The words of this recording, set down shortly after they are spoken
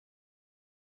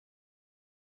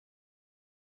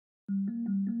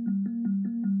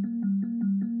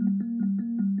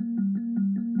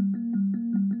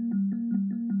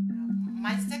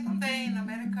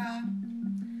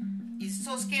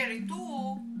so scary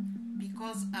too,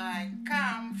 because I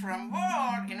come from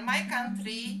war in my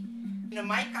country. In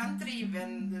my country,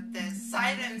 when the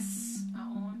sirens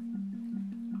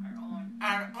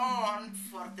are on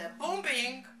for the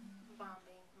bombing.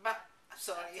 But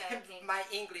sorry, my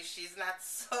English is not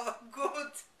so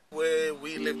good. Where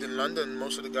we lived in London,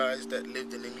 most of the guys that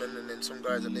lived in England and then some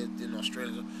guys that lived in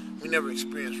Australia, we never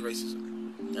experienced racism.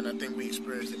 And I think we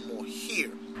experienced it more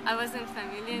here. I wasn't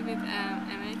familiar with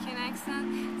American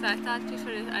accent, so I thought people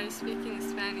are speaking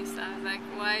Spanish. So I was like,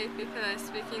 why people are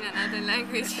speaking another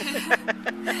language?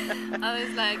 I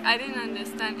was like, I didn't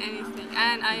understand anything.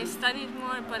 And I studied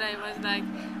more, but I was like,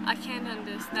 I can't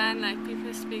understand, like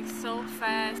people speak so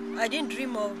fast. I didn't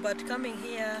dream of, but coming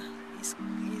here is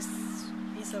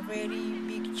a very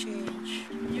big change.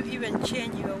 You even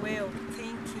change your way of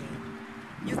thinking.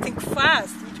 You think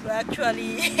fast, it will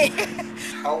actually...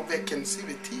 How they can see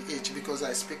the TH, because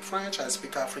I speak French, I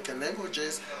speak African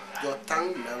languages, your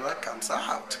tongue never comes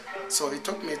out. So it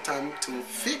took me time to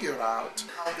figure out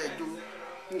how they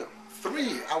do,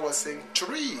 three. I was saying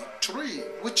tree.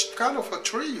 Which kind of a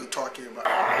tree you talking about?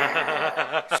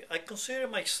 I consider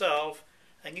myself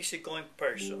an easygoing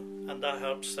person, and that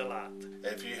helps a lot.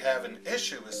 If you have an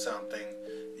issue with something,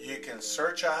 you can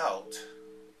search out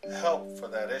help for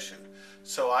that issue.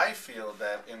 So I feel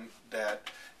that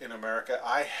in America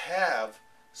I have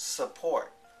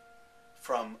support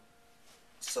from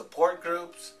support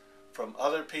groups, from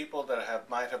other people that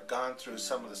might have gone through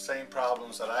some of the same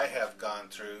problems that I have gone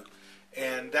through,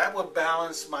 and that would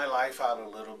balance my life out a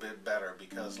little bit better,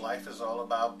 because life is all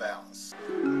about balance.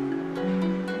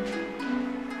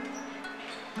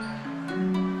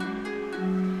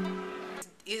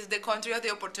 It's the country of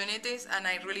the opportunities, and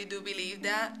I really do believe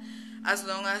that as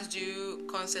long as you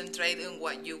concentrate on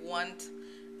what you want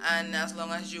and as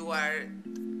long as you are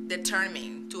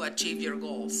determined to achieve your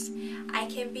goals. I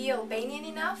can be Albanian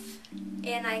enough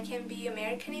and I can be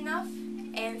American enough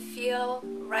and feel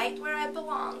right where I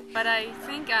belong. But I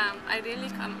think I really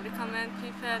recommend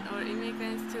people or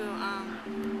immigrants to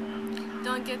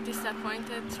don't get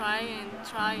disappointed, try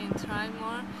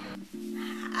more.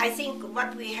 I think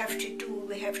what we have to do,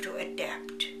 we have to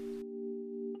adapt.